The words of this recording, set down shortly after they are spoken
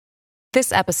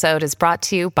This episode is brought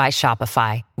to you by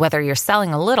Shopify. Whether you're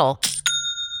selling a little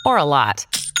or a lot,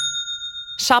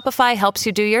 Shopify helps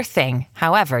you do your thing,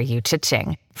 however you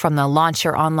cha-ching. From the launch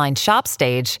your online shop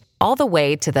stage, all the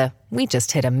way to the we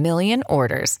just hit 1 million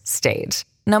orders stage.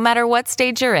 No matter what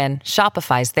stage you're in,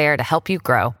 Shopify's there to help you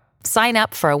grow. Sign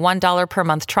up for a $1 per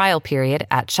month trial period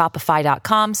at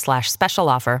shopify.com/special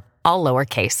offer, all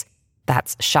lowercase.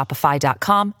 That's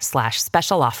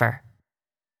shopify.com/special offer.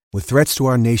 With threats to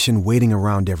our nation waiting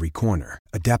around every corner,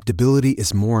 adaptability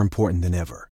is more important than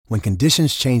ever. When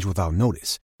conditions change without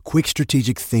notice, quick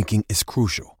strategic thinking is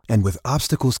crucial. And with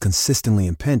obstacles consistently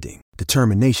impending,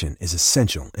 determination is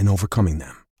essential in overcoming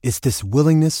them. It's this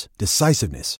willingness,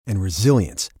 decisiveness, and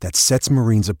resilience that sets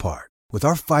Marines apart. With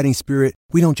our fighting spirit,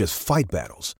 we don't just fight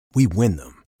battles, we win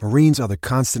them. Marines are the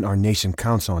constant our nation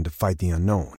counts on to fight the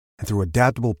unknown. And through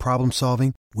adaptable problem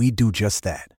solving, we do just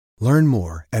that. Learn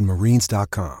more at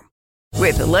marines.com.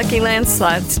 With the Lucky Land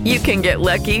Slots, you can get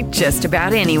lucky just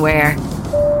about anywhere.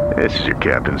 This is your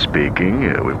captain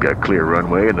speaking. We've got clear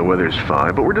runway and the weather's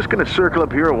fine, but we're just going to circle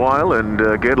up here a while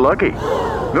and get lucky.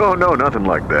 No, nothing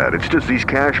like that. It's just these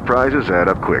cash prizes add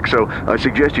up quick. So I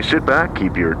suggest you sit back,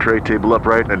 keep your tray table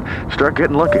upright, and start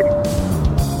getting lucky.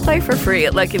 Play for free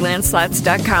at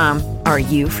LuckyLandSlots.com. Are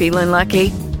you feeling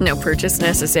lucky? No purchase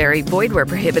necessary. Void where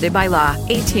prohibited by law.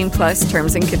 18 plus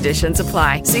terms and conditions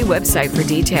apply. See website for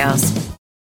details.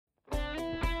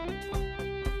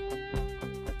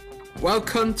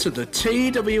 Welcome to the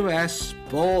TWS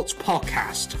Sports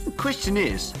Podcast. The question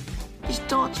is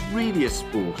darts really a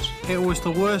sport? It was the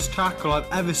worst tackle I've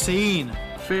ever seen.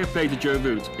 Fair play to Joe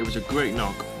Root. It was a great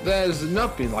knock. There's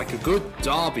nothing like a good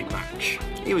derby match.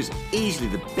 It was easily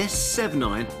the best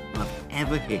 7-iron I've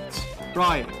ever hit.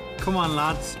 Right, come on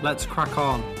lads, let's crack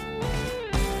on.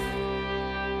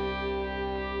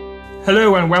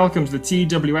 Hello and welcome to the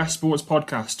TWS Sports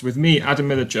Podcast with me, Adam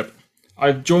Millichip.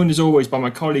 I'm joined as always by my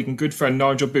colleague and good friend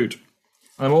Nigel Boot.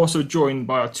 And I'm also joined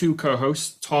by our two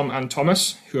co-hosts, Tom and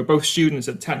Thomas, who are both students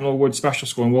at Tettenhall Wood Special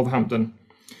School in Wolverhampton.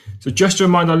 So just to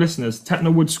remind our listeners,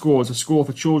 Tettenhall Wood School is a school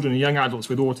for children and young adults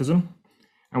with autism.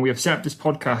 And we have set up this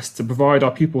podcast to provide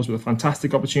our pupils with a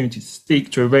fantastic opportunity to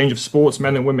speak to a range of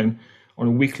sportsmen and women on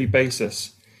a weekly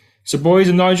basis. So boys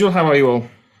and Nigel, how are you all?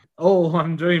 Oh,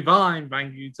 I'm doing fine,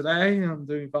 thank you today. I'm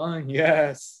doing fine,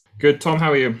 yes. Good. Tom,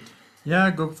 how are you?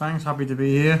 Yeah, good, thanks. Happy to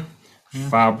be here. Yeah.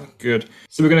 Fab, good.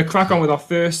 So we're going to crack on with our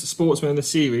first sportsman in the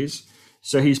series.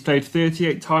 So he's played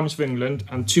 38 times for England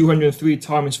and 203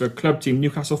 times for club team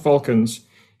Newcastle Falcons.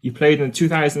 He played in the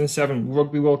 2007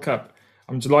 Rugby World Cup.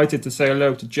 I'm delighted to say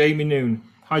hello to Jamie Noon.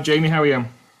 Hi Jamie, how are you?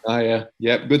 Hi,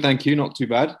 yeah, good, thank you. Not too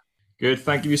bad. Good,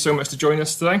 thank you so much for joining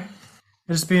us today.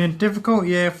 It's been a difficult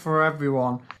year for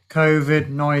everyone.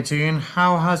 COVID-19,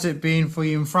 how has it been for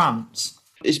you in France?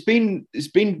 It's been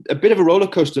a bit of a roller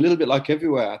coaster, a little bit like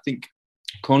everywhere. I think,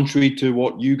 contrary to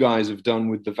what you guys have done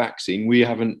with the vaccine, we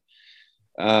haven't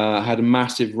had a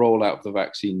massive rollout of the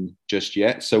vaccine just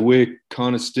yet. So we're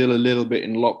kind of still a little bit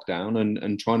in lockdown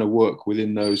and trying to work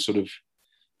within those sort of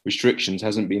restrictions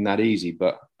hasn't been that easy.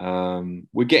 But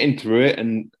we're getting through it,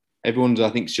 and everyone's, I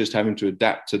think, just having to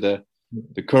adapt to the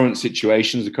current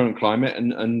situations, the current climate,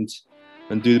 and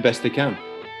do the best they can.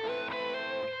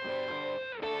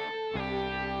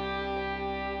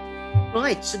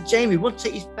 Right, so Jamie, we want to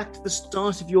take you back to the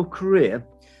start of your career.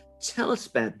 Tell us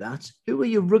about that. Who were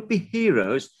your rugby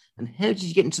heroes and how did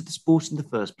you get into the sport in the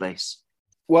first place?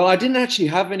 Well, I didn't actually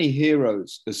have any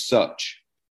heroes as such,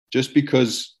 just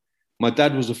because my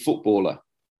dad was a footballer.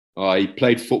 He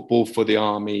played football for the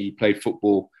army, he played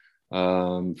football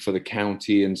for the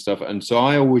county and stuff. And so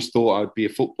I always thought I'd be a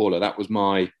footballer. That was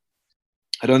I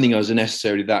don't think I was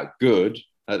necessarily that good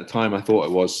at the time. I thought I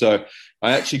was. So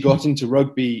I actually got into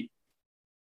rugby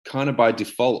kind of by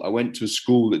default. I went to a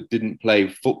school that didn't play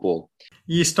football.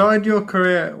 You started your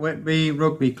career at Whitby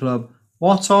Rugby Club.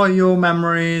 What are your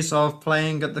memories of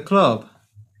playing at the club?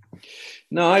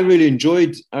 No, I really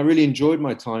enjoyed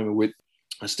my time with.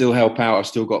 I still help out. I've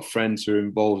still got friends who are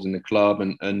involved in the club,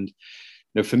 and you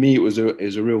know, for me, it was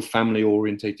a real family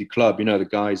orientated club. You know, the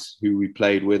guys who we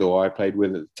played with or I played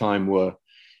with at the time were,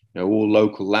 you know, all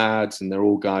local lads, and they're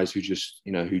all guys who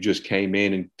just came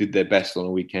in and did their best on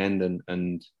a weekend,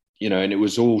 and you know, and it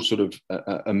was all sort of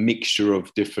a mixture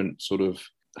of different sort of,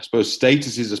 I suppose,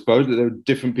 statuses. I suppose that there were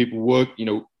different people work. You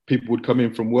know, people would come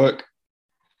in from work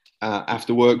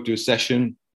after work, do a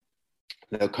session.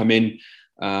 They'll come in.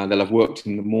 They'll have worked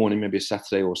in the morning, maybe a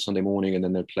Saturday or Sunday morning, and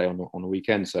then they'll play on a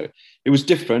weekend. So it was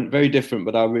different, very different,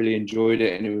 but I really enjoyed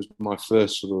it, and it was my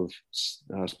first sort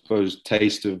of, I suppose,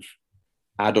 taste of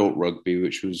adult rugby,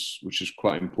 which was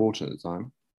quite important at the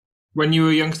time. When you were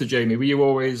a youngster, Jamie, were you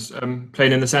always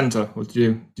playing in the centre, or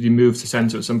did you move to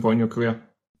centre at some point in your career?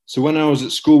 So when I was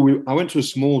at school, I went to a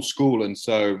small school, and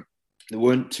so there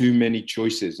weren't too many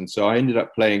choices, and so I ended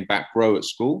up playing back row at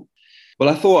school. Well,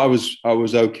 I thought I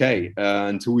was okay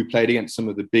until we played against some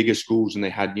of the bigger schools, and they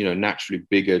had naturally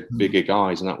bigger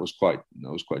guys, and that was quite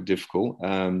difficult.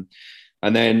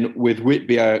 And then with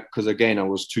Whitby, because again I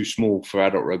was too small for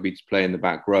adult rugby to play in the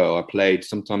back row.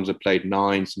 Sometimes I played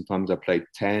 9, sometimes I played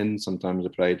 10, sometimes I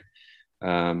played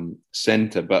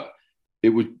centre. But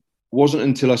it wasn't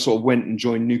until I sort of went and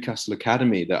joined Newcastle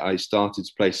Academy that I started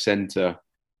to play centre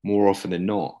more often than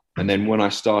not. And then when I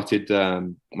started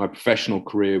my professional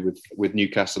career with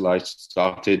Newcastle, I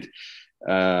started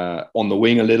on the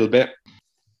wing a little bit.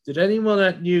 Did anyone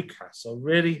at Newcastle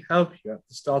really help you at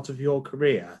the start of your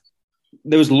career?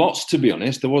 There was lots, to be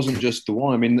honest. There wasn't just the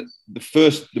one. I mean,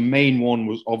 the main one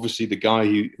was obviously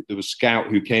there was Scout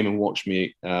who came and watched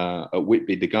me at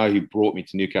Whitby, the guy who brought me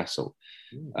to Newcastle,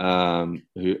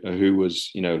 who was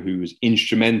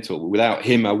instrumental. Without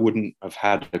him, I wouldn't have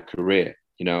had a career.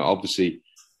 Obviously,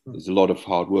 there's a lot of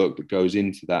hard work that goes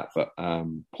into that. But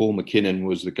Paul McKinnon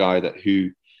was the guy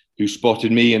who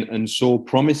spotted me and saw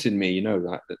promise in me.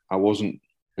 That I wasn't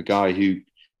a guy who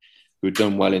had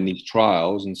done well in these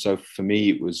trials, and so for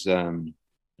me it was it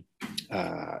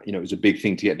was a big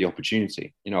thing to get the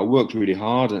opportunity. I worked really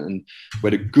hard, and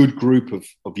we had a good group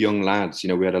of young lads.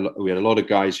 We had a lot of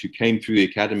guys who came through the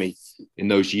academy in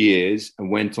those years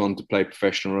and went on to play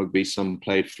professional rugby. Some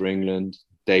played for England.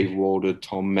 Dave Warder,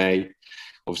 Tom May,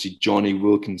 obviously Johnny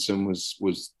Wilkinson was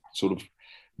sort of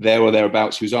there or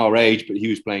thereabouts. He was our age, but he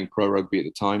was playing pro rugby at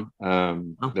the time.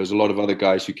 There was a lot of other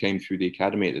guys who came through the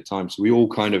academy at the time. So we all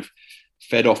kind of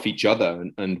fed off each other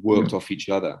and worked off each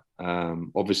other.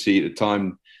 Obviously at the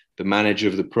time, the manager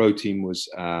of the pro team was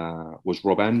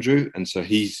Rob Andrew. And so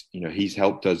he's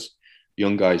helped us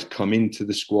young guys come into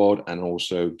the squad and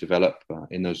also develop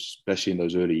especially in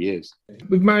those early years.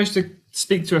 We've managed to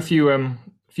speak to a few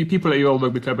people at your old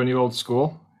rugby club and your old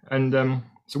school. And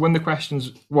so one of the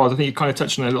questions was, I think you kind of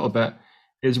touched on it a little bit,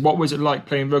 is what was it like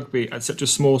playing rugby at such a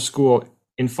small school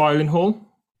in Filing Hall?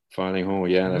 Filing Hall,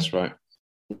 yeah, that's right.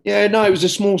 Yeah, no, it was a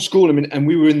small school. I mean, and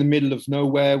we were in the middle of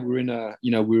nowhere. We were in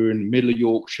the middle of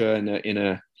Yorkshire,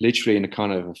 literally in a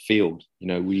kind of a field.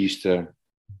 We used to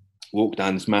walk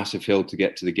down this massive hill to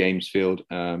get to the games field.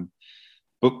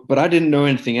 But I didn't know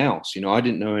anything else. I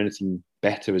didn't know anything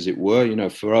better, as it were.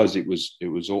 For us, it was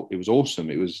awesome.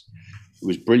 It was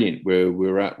brilliant.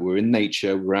 We're in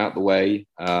nature. We're out the way.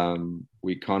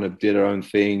 We kind of did our own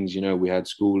things. We had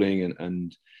schooling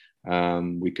and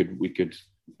we could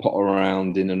potter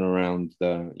around in and around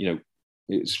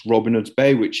it's Robin Hood's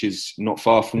Bay, which is not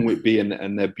far from Whitby,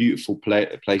 and they're beautiful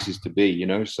places to be.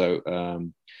 So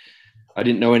I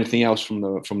didn't know anything else from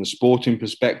the sporting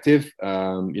perspective.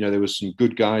 There was some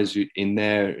good guys in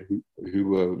there who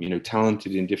were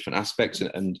talented in different aspects,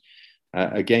 and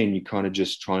again, you kind of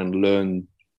just try and learn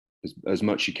as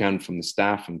much you can from the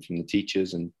staff and from the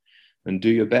teachers, and do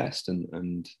your best.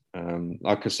 And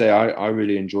like I say, I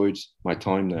really enjoyed my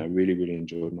time there. I really, really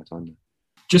enjoyed my time there.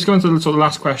 Just going to the sort of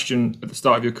last question at the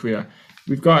start of your career,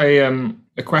 we've got a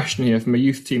question here from a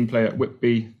youth team player at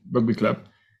Whitby Rugby Club.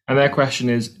 And their question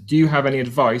is, do you have any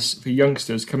advice for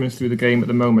youngsters coming through the game at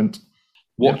the moment?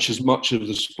 Watch as much of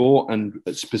the sport, and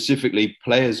specifically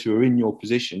players who are in your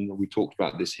position. We talked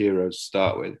about this hero to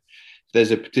start with. If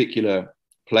there's a particular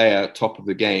player top of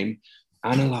the game,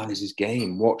 analyze his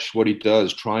game, watch what he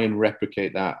does, try and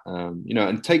replicate that,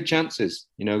 and take chances.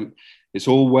 It's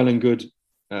all well and good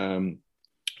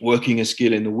working a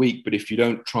skill in the week, but if you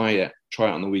don't try it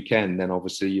on the weekend, then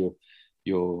obviously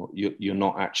you're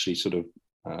not actually sort of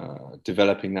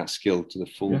developing that skill to the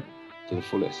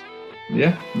fullest.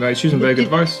 Yeah, very choosing very good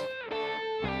advice.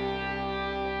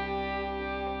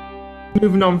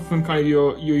 Moving on from kind of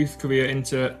your youth career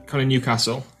into kind of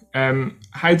Newcastle,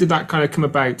 how did that kind of come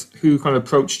about? Who kind of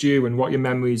approached you, and what are your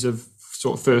memories of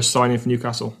sort of first signing for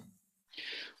Newcastle?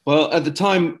 Well, at the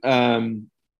time,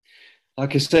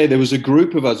 like I say, there was a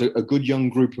group of us, a good young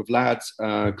group of lads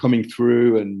coming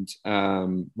through, and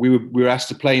we were asked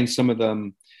to play in some of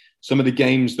the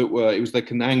games it was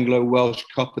like an Anglo-Welsh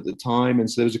Cup at the time. And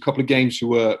so there was a couple of games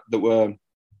that were,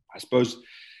 I suppose,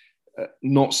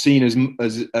 not seen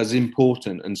as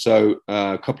important. And so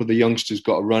a couple of the youngsters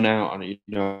got a run out, and I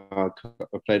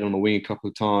played on the wing a couple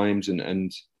of times,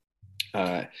 and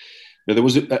there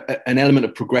was an element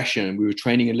of progression. We were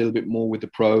training a little bit more with the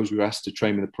pros. We were asked to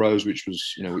train with the pros, which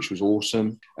was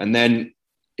awesome. And then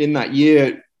in that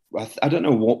year, I don't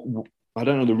know I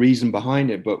don't know the reason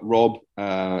behind it, but Rob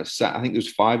sat, I think there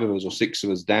was 5 of us or 6 of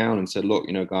us down and said, look,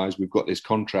 guys, we've got this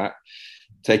contract,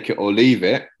 take it or leave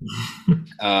it.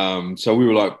 So we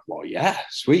were like, well, yeah,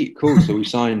 sweet, cool. So we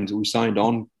signed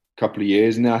on a couple of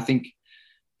years. And then I think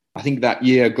that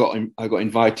year I got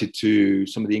invited to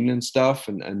some of the England stuff,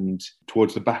 and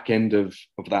towards the back end of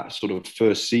that sort of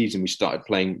first season, we started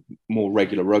playing more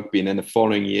regular rugby. And then the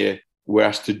following year, we were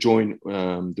asked to join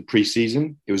the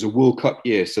pre-season. It was a World Cup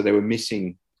year, so they were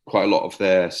missing quite a lot of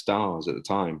their stars at the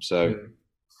time. So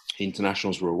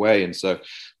internationals were away, and so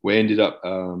we ended up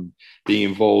being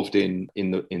involved in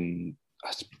the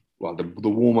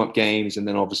warm-up games, and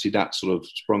then obviously that sort of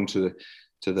sprung to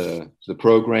the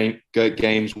program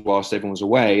games whilst everyone was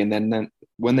away. And then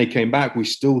when they came back, we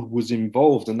still was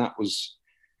involved, and that was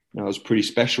was pretty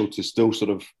special to still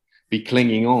sort of be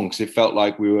clinging on, because it felt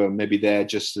like we were maybe there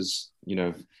just as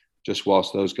just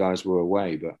whilst those guys were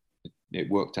away. But it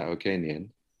worked out okay in the end.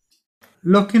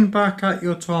 Looking back at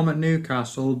your time at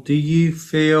Newcastle, do you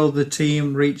feel the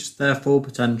team reached their full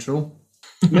potential?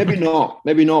 Maybe not.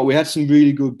 We had some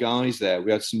really good guys there.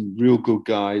 We had some real good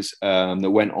guys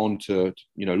that went on to,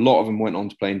 a lot of them went on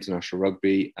to play international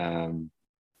rugby.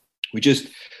 We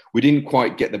didn't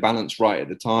quite get the balance right at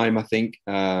the time, I think.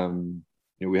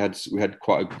 We had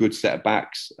quite a good set of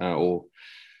backs, or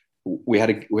we had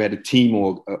a team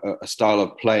or a style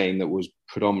of playing that was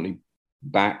predominantly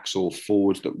backs or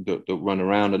forwards that run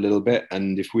around a little bit.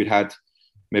 And if we'd had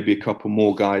maybe a couple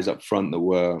more guys up front that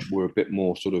were a bit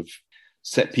more sort of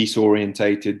set piece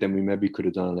orientated, then we maybe could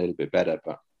have done a little bit better.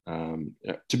 But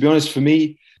to be honest, for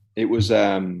me, it was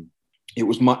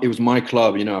my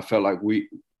club. I felt like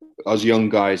us young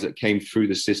guys that came through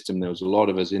the system, there was a lot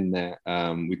of us in there.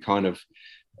 We kind of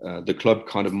the club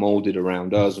kind of molded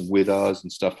around us and with us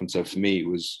and stuff. And so for me, it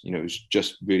was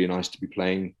just really nice to be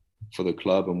playing for the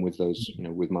club and with those,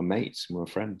 with my mates and my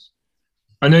friends.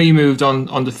 I know you moved on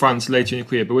to France later in your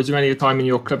career, but was there any time in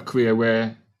your club career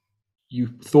where you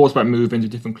thought about moving to a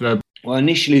different club? Well,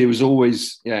 initially it was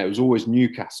always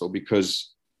Newcastle,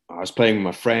 because I was playing with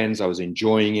my friends, I was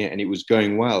enjoying it, and it was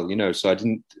going well, So I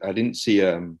didn't see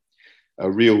a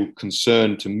real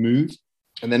concern to move.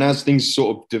 And then as things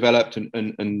sort of developed,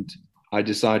 and I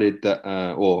decided that,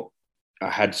 or I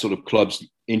had sort of clubs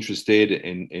interested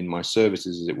in my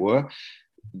services, as it were,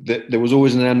 that there was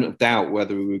always an element of doubt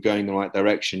whether we were going the right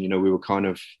direction.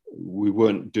 We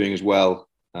weren't doing as well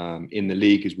in the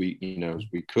league as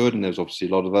we could, and there was obviously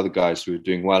a lot of other guys who were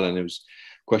doing well, and there was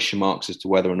question marks as to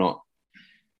whether or not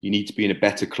you need to be in a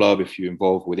better club if you're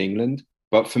involved with England.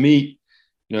 But for me,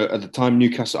 at the time,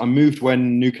 Newcastle, I moved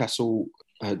when Newcastle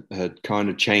had kind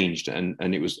of changed, and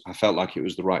I felt like it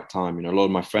was the right time. A lot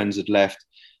of my friends had left,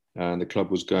 and the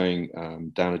club was going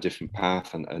down a different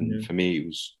path, and for me, it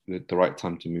was the right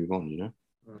time to move on.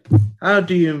 How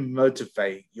do you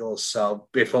motivate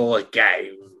yourself before a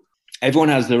game? Everyone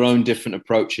has their own different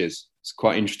approaches. It's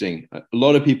quite interesting. A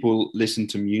lot of people listen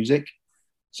to music.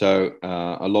 So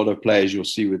a lot of players you'll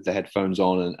see with the headphones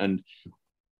on, and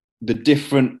the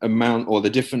different amount or the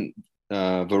different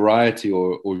variety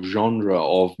or genre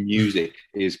of music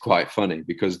is quite funny,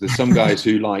 because there's some guys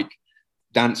who like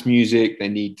dance music. They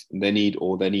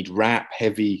need rap,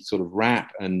 heavy sort of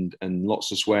rap, and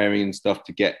lots of swearing and stuff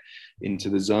to get into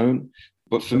the zone.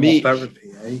 But for me,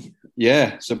 therapy, eh?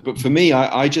 Yeah. So, but for me,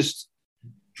 I just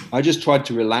tried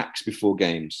to relax before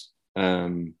games.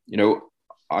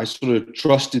 I sort of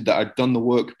trusted that I'd done the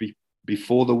work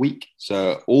before the week.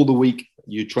 So all the week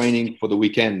you're training for the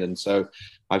weekend. And so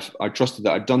I trusted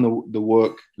that I'd done the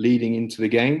work leading into the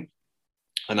game.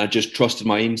 And I just trusted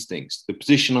my instincts. The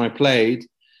position I played,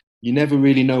 you never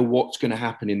really know what's going to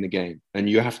happen in the game. And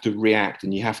you have to react,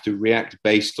 and you have to react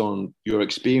based on your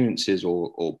experiences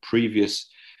or previous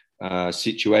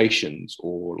situations,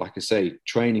 or, like I say,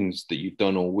 trainings that you've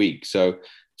done all week. So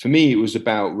for me, it was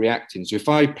about reacting. So if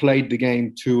I played the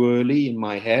game too early in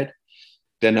my head,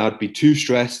 then I'd be too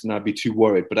stressed and I'd be too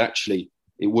worried. But actually,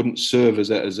 it wouldn't serve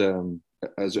as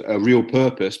a real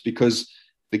purpose, because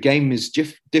the game is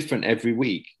different every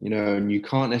week, and you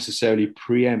can't necessarily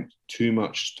preempt too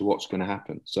much to what's going to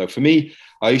happen. So for me,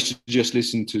 I used to just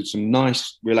listen to some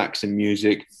nice, relaxing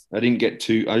music. I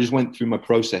just went through my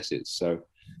processes. So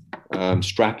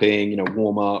strapping,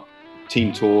 warm up,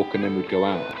 team talk, and then we'd go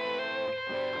out.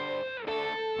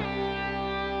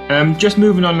 Just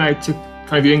moving on now to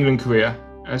kind of your England career.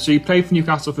 So you played for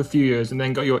Newcastle for a few years and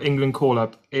then got your England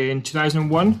call-up in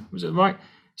 2001, was it right?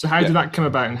 So how did that come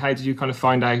about, and how did you kind of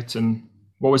find out, and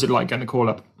what was it like getting the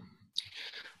call-up?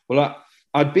 Well,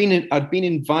 I'd been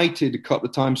invited a couple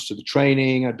of times to the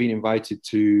training. I've even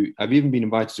been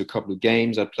invited to a couple of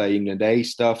games. I'd play England A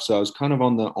stuff. So I was kind of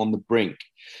on the brink.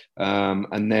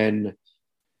 And then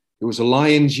it was a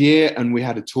Lions year and we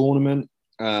had a tournament,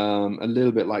 a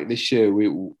little bit like this year.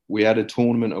 We had a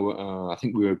tournament, I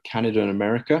think we were Canada and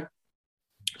America.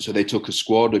 So they took a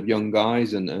squad of young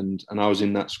guys and I was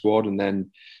in that squad. And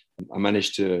then I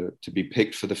managed to be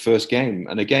picked for the first game.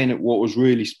 And again, what was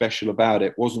really special about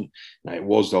it was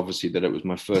obviously that it was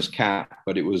my first cap,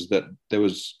 but it was that there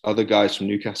was other guys from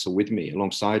Newcastle with me,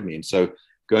 alongside me. And so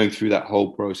going through that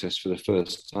whole process for the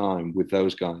first time with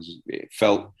those guys, it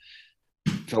felt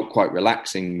quite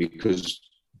relaxing because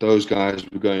those guys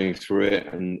were going through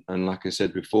it. And like I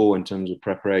said before, in terms of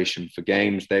preparation for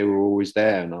games, they were always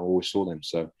there and I always saw them.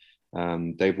 So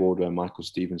Dave Warder and Michael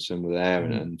Stevenson were there,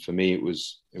 and for me it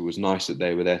was nice that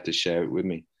they were there to share it with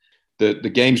me. The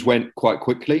games went quite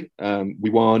quickly. We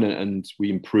won and we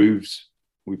improved.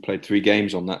 We played 3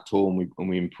 games on that tour, and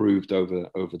we improved over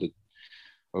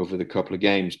the couple of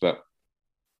games. But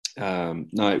no,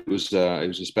 it was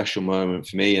a special moment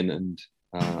for me, and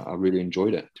I really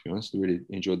enjoyed it. To be honest, I really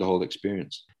enjoyed the whole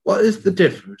experience. What is the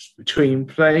difference between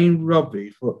playing rugby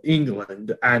for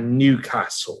England and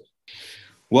Newcastle?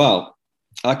 Well,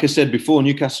 like I said before,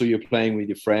 Newcastle, you're playing with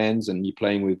your friends and you're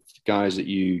playing with guys that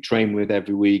you train with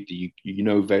every week that you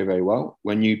know very, very well.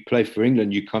 When you play for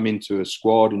England, you come into a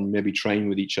squad and maybe train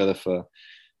with each other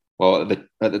at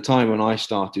the time when I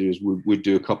started, we'd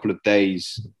do a couple of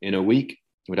days in a week.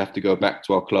 We'd have to go back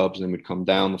to our clubs and then we'd come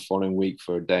down the following week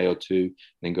for a day or two,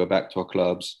 then go back to our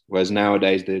clubs. Whereas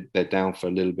nowadays they're down for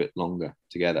a little bit longer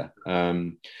together.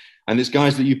 And it's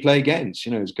guys that you play against,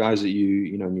 it's guys that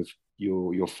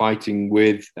you're fighting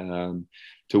with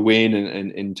to win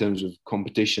and in terms of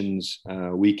competitions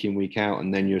week in, week out,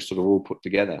 and then you're sort of all put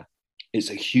together. It's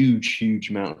a huge, huge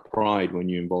amount of pride when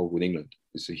you're involved with England.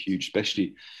 It's a huge,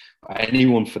 especially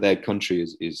anyone for their country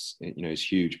is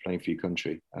huge, playing for your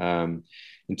country.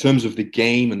 In terms of the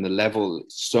game and the level,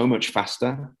 it's so much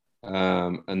faster,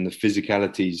 and the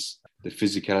physicality's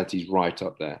right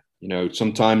up there.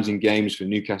 Sometimes in games for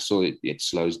Newcastle, it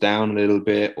slows down a little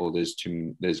bit, or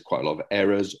there's quite a lot of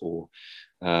errors, or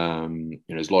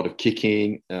there's a lot of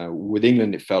kicking. With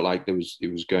England, it felt like it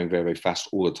was going very, very fast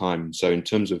all the time. So in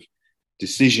terms of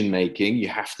decision making, you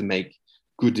have to make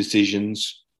good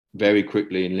decisions very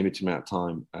quickly in a limited amount of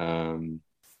time,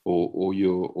 or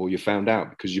you're found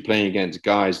out, because you're playing against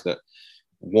guys that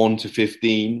 1 to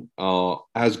 15 are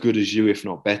as good as you, if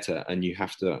not better, and you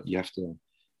have to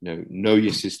know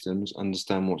your systems,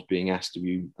 understand what's being asked of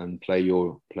you, and play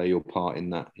your part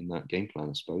in that game plan,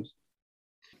 I suppose.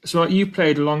 So you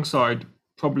played alongside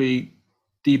probably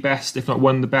the best, if not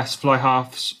one of the best fly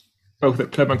halves, both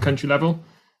at club and country level.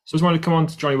 So I just wanted to come on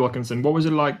to Johnny Wilkinson. What was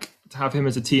it like to have him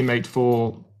as a teammate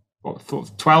for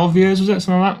 12 years, was it,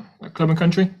 something like that, at club and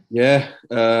country? Yeah,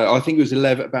 I think it was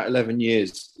about 11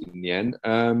 years in the end.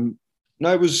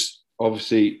 No, it was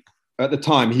obviously, at the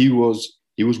time, he was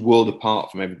world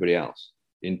apart from everybody else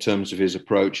in terms of his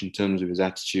approach, in terms of his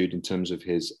attitude, in terms of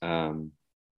his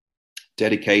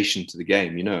dedication to the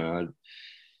game.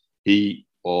 He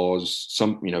was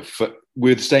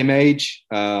we're the same age,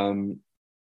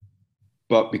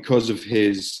 but because of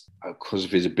his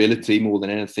ability more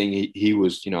than anything, he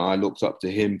was, I looked up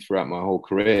to him throughout my whole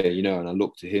career, and I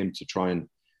looked to him to try and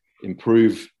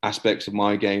improve aspects of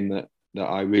my game that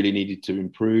I really needed to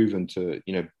improve, and to,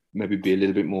 maybe be a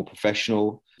little bit more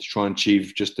professional, to try and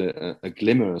achieve just a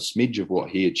glimmer, a smidge of what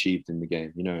he achieved in the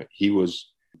game. He was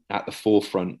at the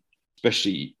forefront,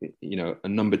 especially, a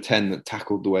number 10 that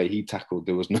tackled the way he tackled.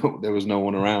 There was no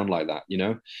one around like that,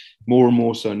 More and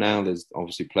more so now, there's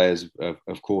obviously players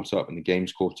have caught up and the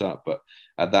game's caught up. But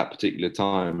at that particular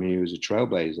time, he was a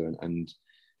trailblazer. And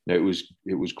it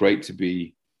was great to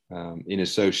be in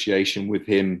association with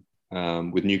him,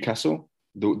 with Newcastle.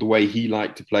 The way he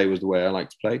liked to play was the way I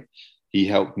liked to play. He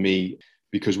helped me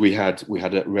because we had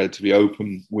a relatively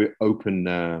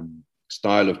open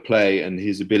style of play, and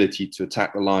his ability to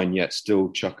attack the line yet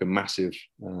still chuck a massive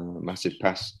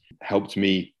pass helped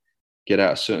me get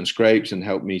out of certain scrapes and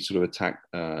helped me sort of attack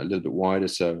a little bit wider.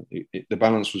 So the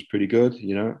balance was pretty good,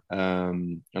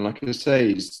 and like I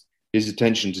say, his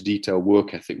attention to detail,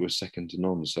 work ethic was second to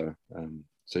none. So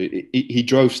he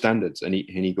drove standards, and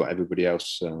he got everybody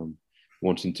else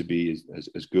wanting to be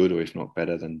as good, or if not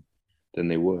better than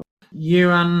they were. You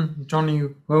and Johnny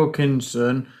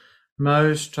Wilkinson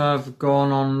most have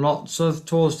gone on lots of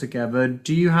tours together.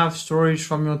 Do you have stories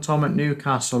from your time at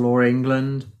Newcastle or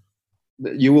England?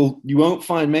 You won't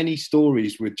find many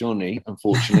stories with Johnny,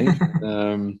 unfortunately.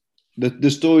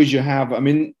 The stories you have, I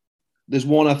mean, there's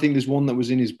one that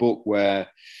was in his book where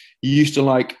he used to,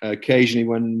 like, occasionally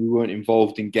when we weren't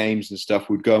involved in games and stuff,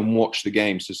 we'd go and watch the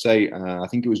game. So say, I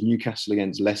think it was Newcastle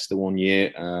against Leicester one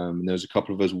year. And there was a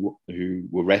couple of us who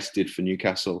were rested for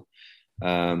Newcastle.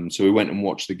 So we went and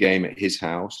watched the game at his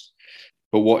house.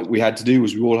 But what we had to do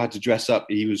was we all had to dress up.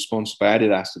 He was sponsored by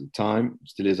Adidas at the time,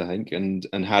 still is, I think, and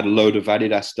had a load of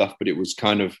Adidas stuff, but it was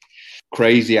kind of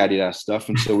crazy Adidas stuff.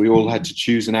 And so we all had to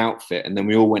choose an outfit. And then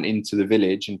we all went into the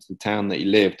village, into the town that he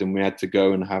lived, and we had to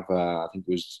go and have, I think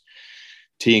it was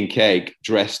tea and cake,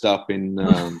 dressed up in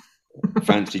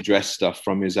fancy dress stuff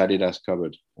from his Adidas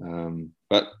cupboard.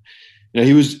 But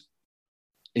he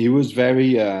was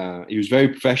very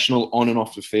professional on and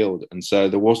off the field, and so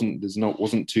there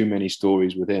wasn't too many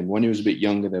stories with him. When he was a bit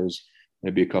younger, there was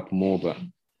maybe a couple more, but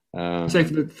say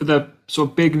for the sort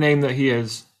of big name that he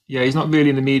is, he's not really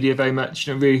in the media very much.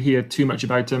 You don't really hear too much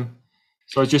about him.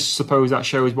 So I just suppose that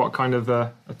shows what kind of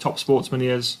a top sportsman he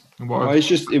is. And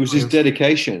it was his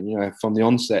dedication. From the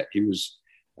onset, he was,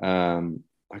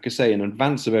 like I say, in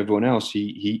advance of everyone else.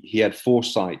 He had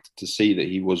foresight to see that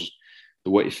he was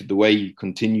the way he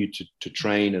continued to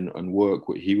train and work,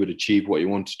 he would achieve what he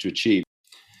wanted to achieve.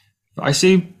 I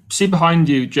see behind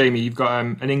you, Jamie, you've got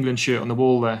an England shirt on the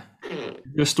wall there.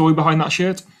 Your story behind that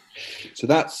shirt? So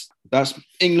that's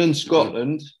England,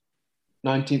 Scotland,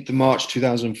 19th of March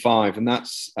 2005, and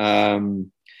that's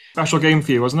special game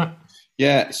for you, wasn't it?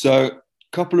 Yeah. So a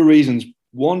couple of reasons.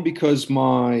 One, because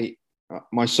my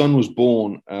son was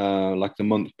born like the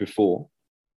month before.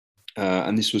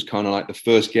 And this was kind of like the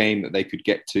first game that they could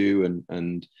get to,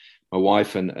 and my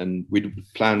wife and we'd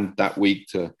planned that week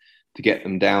to get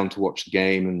them down to watch the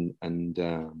game, and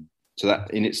so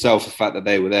that in itself, the fact that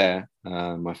they were there,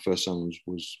 my first son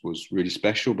was really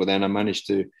special. But then I managed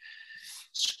to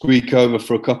squeak over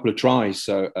for a couple of tries,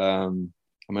 so I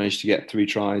managed to get 3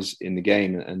 tries in the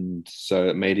game, and so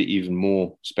it made it even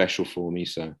more special for me.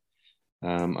 So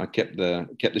I kept the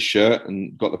shirt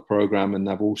and got the program, and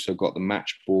I've also got the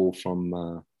match ball from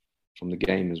the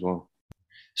game as well.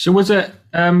 So was it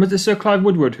Sir Clive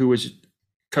Woodward who was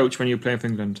coach when you were playing for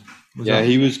England?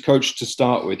 He was coach to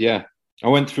start with. Yeah, I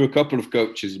went through a couple of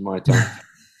coaches in my time.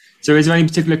 So is there any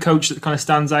particular coach that kind of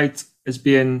stands out as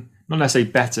being not necessarily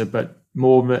better, but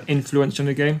more of an influence on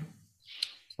the game?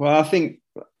 Well, I think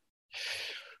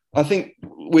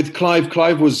with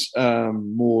Clive was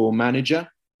more manager.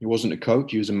 He wasn't a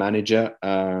coach; he was a manager,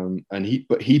 and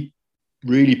he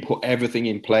really put everything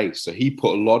in place. So he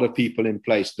put a lot of people in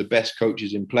place, the best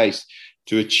coaches in place,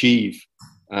 to achieve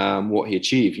what he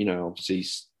achieved. Obviously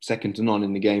second to none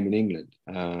in the game in England,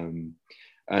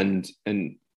 and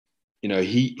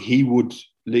he would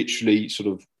literally sort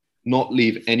of not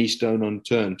leave any stone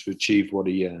unturned to achieve what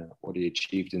he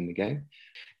achieved in the game.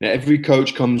 Now, every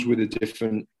coach comes with a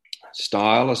different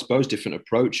style, I suppose, different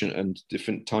approach, and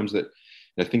different times that.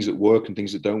 Things that work and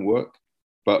things that don't work.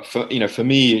 But for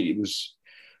me, it was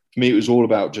all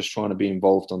about just trying to be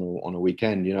involved on a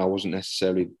weekend. I wasn't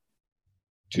necessarily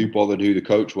too bothered who the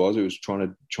coach was. It was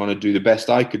trying to do the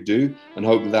best I could do and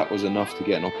hope that was enough to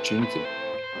get an opportunity.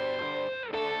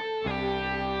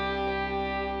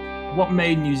 What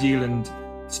made New Zealand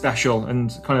special,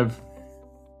 and kind of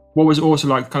what was it also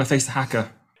like kind of face the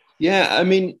haka? Yeah, I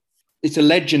mean, it's a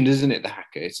legend, isn't it? The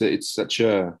haka. It's such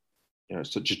a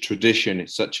such a tradition.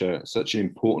 It's such an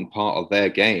important part of their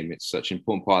game. It's such an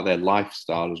important part of their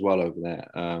lifestyle as well over there.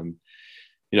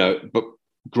 But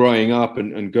growing up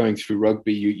and going through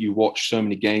rugby, you watch so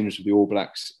many games with the All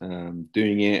Blacks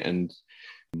doing it, and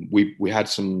we had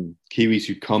some Kiwis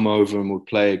who come over and would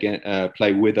play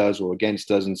with us or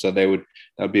against us, and so that would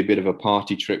be a bit of a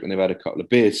party trick when they've had a couple of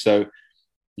beers. So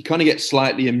you kind of get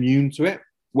slightly immune to it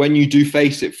when you do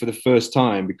face it for the first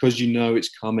time, because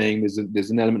it's coming.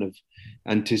 There's an element of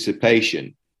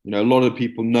anticipation. A lot of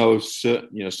people know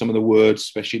certain, some of the words,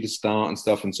 especially the start and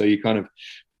stuff, and so you kind of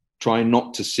try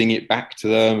not to sing it back to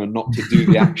them and not to do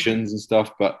the actions and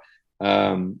stuff. But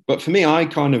for me, I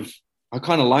kind of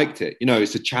liked it.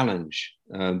 It's a challenge.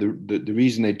 The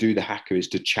reason they do the haka is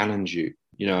to challenge you.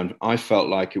 And I felt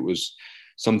like it was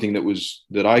something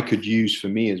that I could use for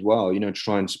me as well. To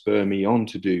try and spur me on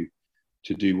to do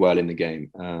well in the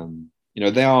game.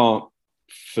 They are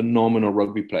phenomenal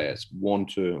rugby players, 1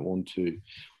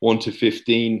 to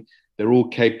 15. They're all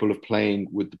capable of playing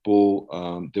with the ball.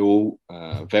 They're all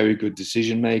very good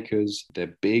decision makers.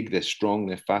 They're big, they're strong,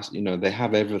 they're fast. They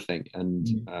have everything,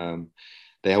 and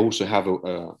they also have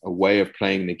a way of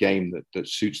playing the game that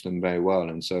suits them very well.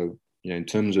 And so, in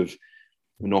terms of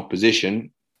an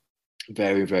opposition,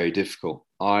 very, very difficult.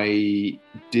 I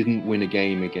didn't win a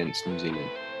game against New Zealand.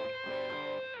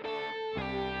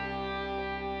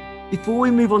 Before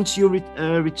we move on to your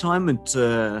retirement,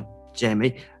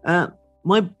 Jamie,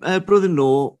 my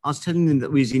brother-in-law, I was telling him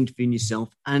that we was interviewing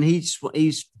yourself, and he's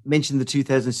mentioned the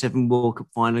 2007 World Cup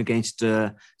final against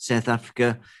South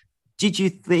Africa. Did you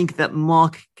think that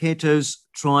Mark Cato's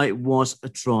try was a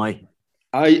try?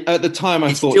 At the time,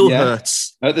 I thought, still yeah.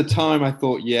 hurts. At the time, I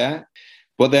thought, yeah.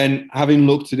 But then, having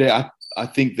looked at it, I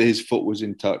think that his foot was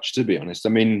in touch, to be honest. I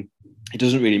mean, it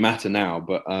doesn't really matter now,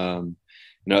 but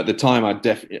at the time, I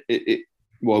definitely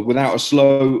without a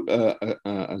slow-mo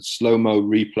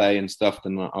replay and stuff,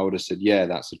 then I would have said, yeah,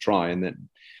 that's a try. And then,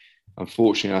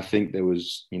 unfortunately, I think there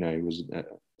was, it was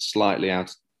slightly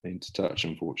out into touch,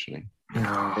 unfortunately.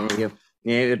 There you go.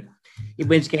 Yeah, it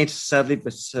went against, sadly,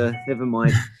 but never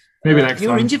mind. Maybe next time. You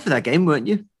were injured for that game, weren't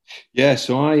you? Yeah,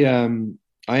 so I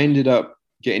ended up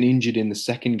getting injured in the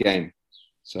second game.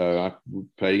 So I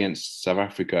played against South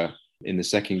Africa in the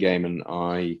second game, and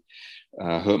I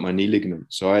hurt my knee ligament.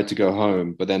 So I had to go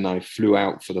home, but then I flew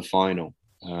out for the final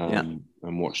and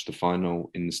watched the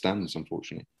final in the stands,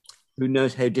 unfortunately. Who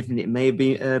knows how different it may have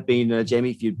been,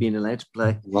 Jamie, if you'd been allowed to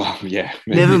play. Well, yeah.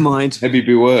 Maybe, never mind. Maybe it'd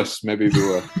be worse.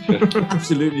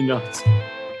 Absolutely not.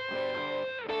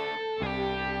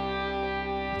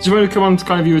 Do you want to come on to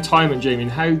kind of your retirement, Jamie?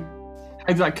 And how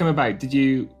did that come about?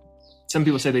 Some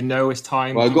people say they know it's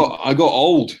time. Well, I got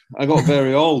old. I got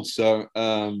very old. So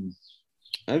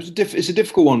it's a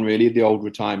difficult one, really, the old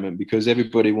retirement, because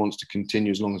everybody wants to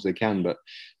continue as long as they can. But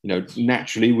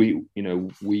naturally, we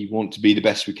want to be the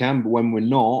best we can. But when we're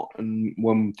not, and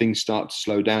when things start to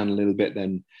slow down a little bit,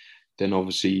 then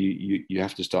obviously you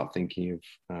have to start thinking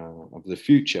of the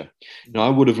future. I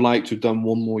would have liked to have done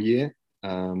one more year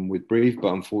with Brive,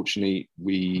 but unfortunately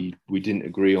we didn't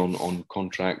agree on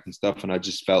contract and stuff. And I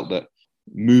just felt that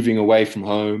moving away from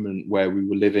home and where we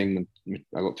were living,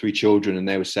 I got 3 children and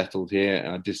they were settled here,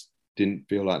 and I just didn't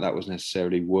feel like that was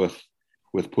necessarily worth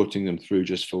putting them through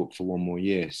just for one more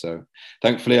year. So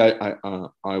thankfully I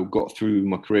got through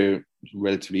my career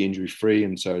relatively injury free,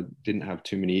 and so didn't have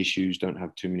too many issues, don't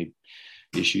have too many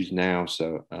issues now.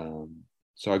 So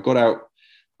I got out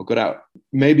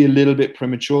maybe a little bit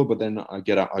premature, but then I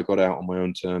got out on my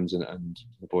own terms, and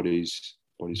the body's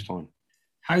fine.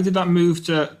 How did that move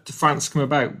to France come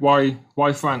about? Why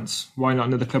France? Why not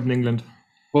another club in England?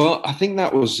 Well, I think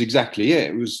that was exactly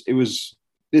it. It was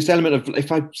this element of,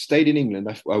 if I stayed in England,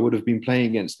 I would have been playing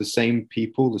against the same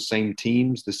people, the same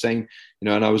teams, the same,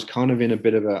 and I was kind of in a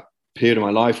bit of a period of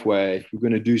my life where if we're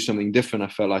going to do something different, I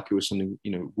felt like it was something,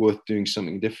 worth doing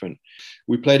something different.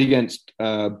 We played against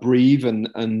Brive, and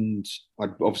I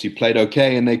obviously played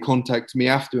okay, and they contacted me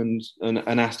after and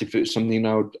asked if it was something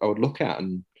I would look at,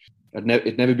 and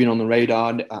it'd never been on the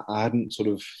radar. I hadn't sort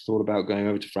of thought about going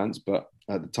over to France, but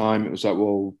at the time it was like,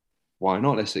 well, why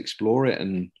not? Let's explore it.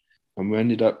 And we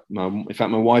ended up, in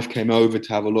fact, my wife came over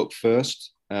to have a look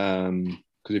first, because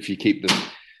if you keep the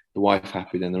wife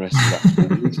happy, then the rest of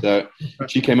that. So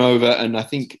she came over, and I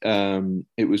think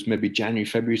it was maybe January,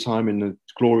 February time in the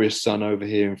glorious sun over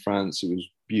here in France. It was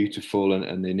beautiful.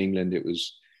 And in England,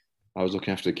 I was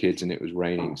looking after the kids and it was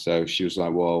raining. So she was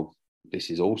like, well,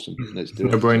 this is awesome. Let's do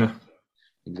it. No brainer.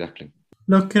 Exactly.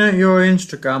 Looking at your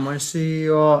Instagram, I see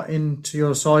you're into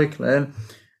your cycling.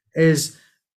 Is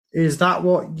that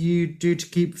what you do to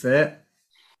keep fit?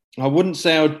 I wouldn't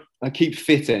say I keep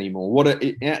fit anymore. What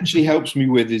it actually helps me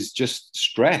with is just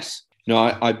stress.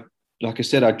 I like I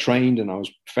said, I trained and I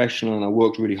was professional and I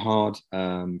worked really hard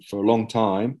for a long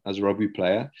time as a rugby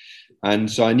player. And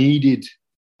so I needed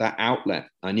that outlet.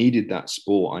 I needed that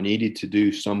sport. I needed to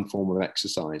do some form of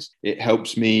exercise. It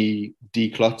helps me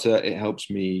declutter. It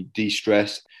helps me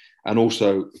de-stress. And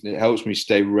also it helps me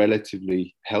stay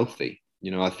relatively healthy.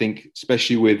 I think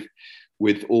especially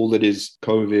with all that is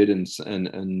COVID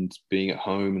and being at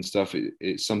home and stuff,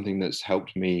 it's something that's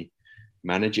helped me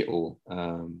manage it all.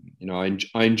 I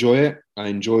enjoy it. I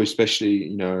enjoy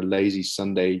especially, a lazy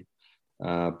Sunday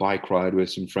bike ride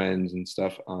with some friends and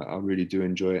stuff. I really do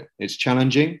enjoy it. It's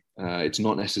challenging. It's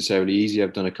not necessarily easy.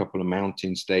 I've done a couple of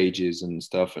mountain stages and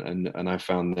stuff, and I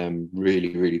found them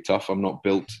really, really tough. I'm not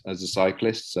built as a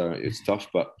cyclist, so it's tough,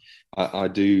 but I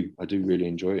do really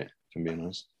enjoy it, if I'm being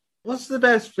honest. What's the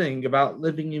best thing about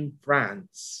living in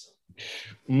France?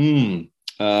 Well,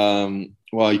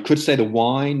 you could say the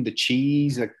wine, the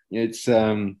cheese. It's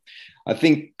I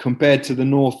think compared to the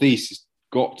Northeast, it's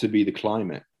got to be the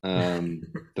climate.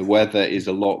 The weather is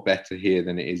a lot better here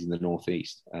than it is in the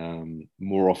Northeast,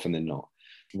 more often than not.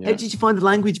 Yeah. How did you find the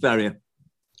language barrier?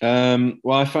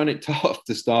 Well, I found it tough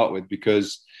to start with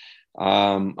because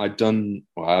as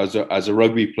a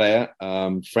rugby player,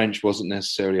 French wasn't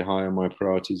necessarily high on my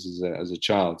priorities as a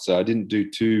child, so I didn't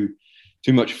do too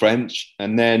too much French.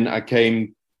 And then I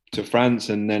came to France,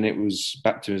 and then it was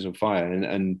baptism of fire.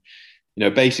 And you know,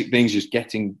 basic things, just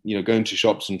getting, you know, going to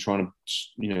shops and trying to,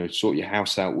 you know, sort your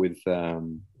house out with,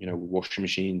 you know, washing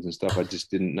machines and stuff. I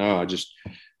just didn't know.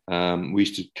 We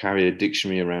used to carry a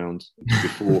dictionary around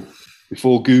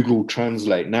before Google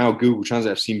Translate. Now Google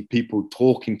Translate, I've seen people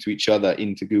talking to each other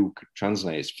into Google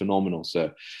Translate. It's phenomenal.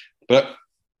 So, but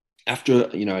after,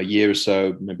 you know, a year or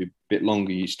so, maybe a bit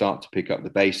longer, you start to pick up the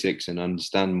basics and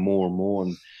understand more and more.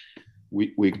 And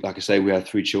we like I say, we had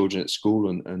 3 children at school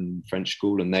and French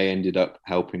school, and they ended up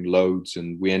helping loads,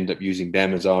 and we ended up using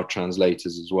them as our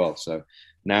translators as well. So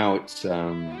now it's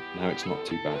not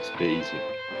too bad. It's a bit easier.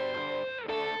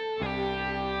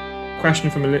 Question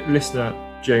from a listener,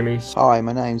 Jamie. Hi,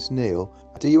 my name's Neil.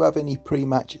 Do you have any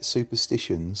pre-match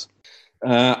superstitions?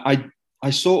 I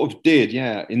sort of did,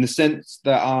 yeah, in the sense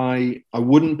that I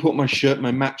wouldn't put my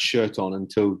match shirt on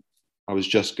until I was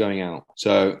just going out.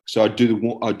 So I'd do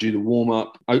the warm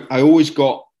up. I always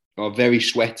got very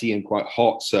sweaty and quite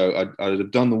hot. So I'd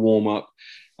have done the warm up.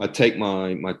 I'd take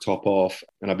my top off,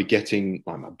 and I'd be getting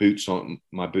like my boots on,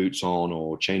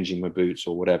 or changing my boots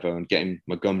or whatever, and getting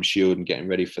my gum shield and getting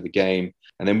ready for the game.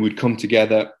 And then we'd come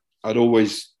together. I'd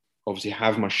always obviously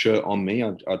have my shirt on me.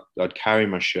 I'd carry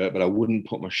my shirt, but I wouldn't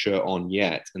put my shirt on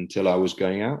yet until I was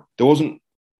going out. There wasn't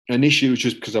an issue. It was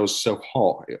just because I was so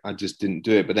hot, I just didn't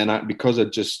do it. But then because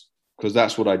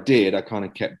that's what I did, I kind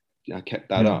of kept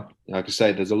that up. Like I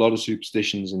say, there's a lot of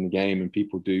superstitions in the game, and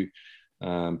people do.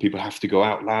 People have to go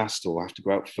out last, or have to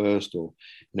go out first, or,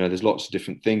 you know, there's lots of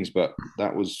different things. But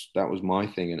that was my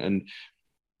thing. And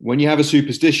when you have a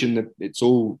superstition, it's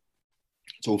all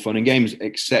fun and games,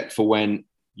 except for when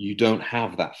you don't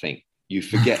have that thing. You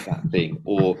forget that thing,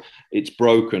 or it's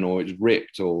broken, or it's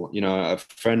ripped, or, you know, a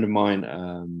friend of mine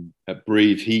at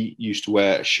Breathe, he used to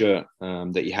wear a shirt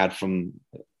that he had from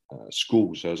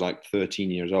school. So I was like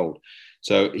 13 years old.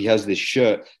 So he has this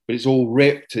shirt, but it's all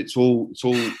ripped. It's all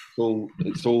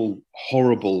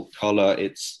horrible color.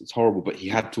 It's horrible, but he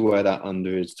had to wear that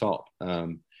under his top.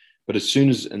 But as soon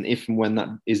as, and if and when that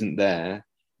isn't there,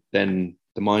 then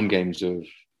the mind games have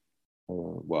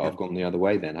gone the other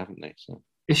way then, haven't they? So.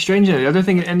 It's strange, isn't it? I don't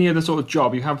think in any other sort of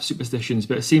job you have superstitions,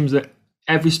 but it seems that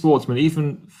every sportsman,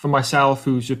 even for myself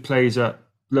who just plays at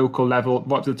local level,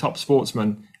 right to the top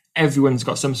sportsman, everyone's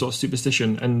got some sort of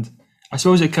superstition. And I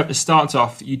suppose it starts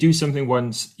off, you do something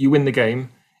once, you win the game,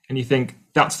 and you think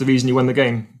that's the reason you won the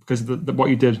game, because of what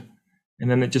you did.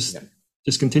 And then it just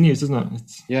continues, doesn't it?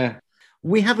 Yeah.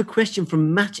 We have a question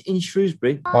from Matt in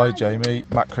Shrewsbury. Hi Jamie,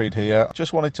 Matt Creed here.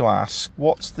 Just wanted to ask,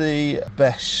 what's the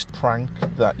best prank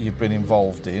that you've been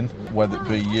involved in, whether it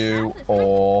be you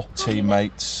or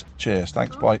teammates? Cheers,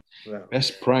 thanks, bye.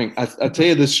 Best prank. I'll tell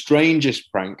you the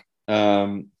strangest prank.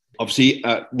 Obviously,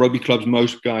 at rugby clubs,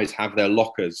 most guys have their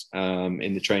lockers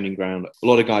in the training ground. A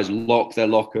lot of guys lock their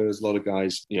lockers. A lot of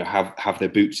guys, you know, have their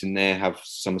boots in there, have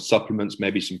some supplements,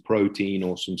 maybe some protein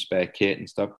or some spare kit and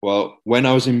stuff. Well, when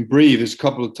I was in Breathe, there's a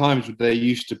couple of times where they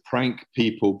used to prank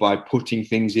people by putting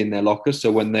things in their locker.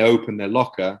 So when they opened their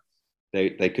locker,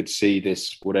 they could see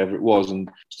this, whatever it was. And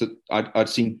so I'd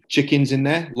seen chickens in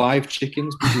there, live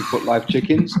chickens. People put live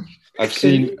chickens. I've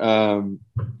seen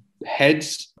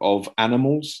heads of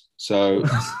animals, so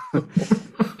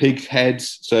pig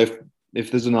heads. So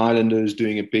if there's an islander who's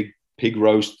doing a big pig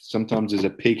roast, sometimes there's a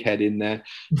pig head in there,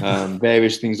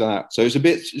 various things like that. So it's a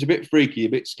bit freaky, a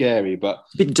bit scary, but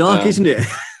a bit dark, isn't it?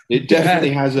 It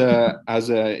definitely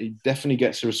it definitely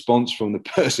gets a response from the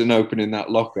person opening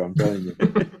that locker, I'm telling you.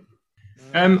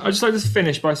 I'd just like to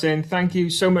finish by saying thank you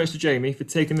so much to Jamie for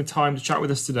taking the time to chat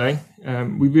with us today.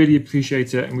 We really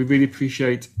appreciate it, and we really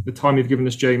appreciate the time you've given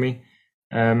us, Jamie.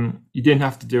 You didn't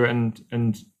have to do it,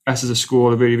 and us as a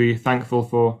school are really, really thankful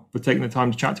for taking the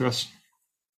time to chat to us.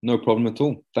 No problem at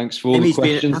all. Thanks for all the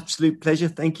questions. Been an absolute pleasure.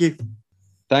 Thank you.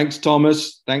 Thanks,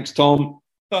 Thomas. Thanks, Tom.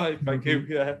 Bye. Thank you.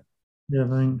 Yeah,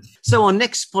 thanks. So our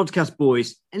next podcast,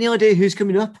 boys, any idea who's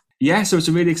coming up? Yeah, so it's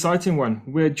a really exciting one.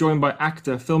 We're joined by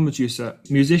actor, film producer,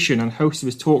 musician and host of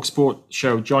his talk sport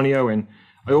show, Johnny Owen.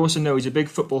 I also know he's a big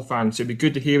football fan, so it'd be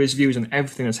good to hear his views on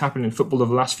everything that's happened in football over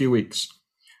the last few weeks.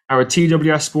 Our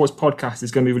TWS Sports podcast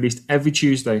is going to be released every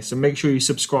Tuesday, so make sure you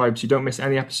subscribe so you don't miss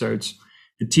any episodes.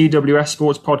 The TWS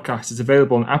Sports podcast is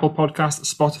available on Apple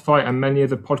Podcasts, Spotify and many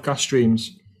other podcast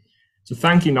streams. So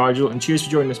thank you, Nigel, and cheers for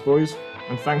joining us, boys.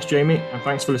 And thanks, Jamie, and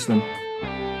thanks for listening.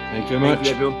 Thank you very much.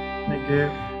 Thank you, everyone. Thank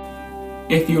you.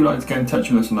 If you would like to get in touch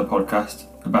with us on the podcast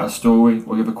about a story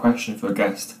or you have a question for a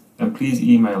guest, then please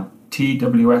email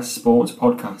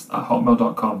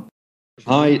twssportspodcast@hotmail.com.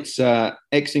 Hi, it's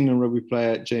ex-England rugby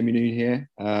player Jamie Noon here.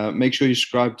 Make sure you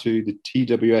subscribe to the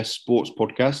TWS Sports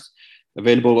Podcast.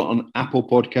 Available on Apple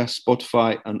Podcasts,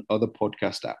 Spotify, and other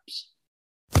podcast apps.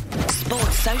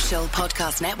 Sports Social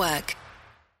Podcast Network.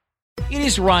 It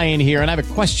is Ryan here, and I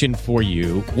have a question for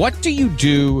you. What do you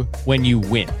do when you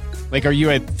win? Like, are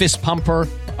you a fist pumper,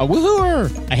 a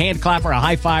woohooer, a hand clapper, a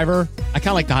high fiver? I kind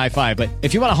of like the high five, but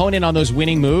if you want to hone in on those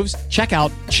winning moves, check out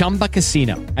Chumba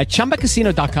Casino. At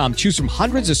ChumbaCasino.com, choose from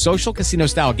hundreds of social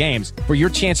casino-style games for your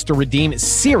chance to redeem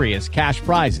serious cash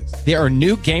prizes. There are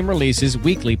new game releases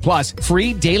weekly, plus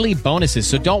free daily bonuses,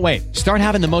 so don't wait. Start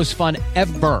having the most fun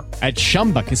ever at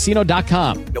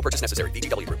ChumbaCasino.com. No purchase necessary.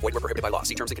 VGW. Void where prohibited by law.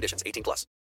 See terms and conditions. 18+.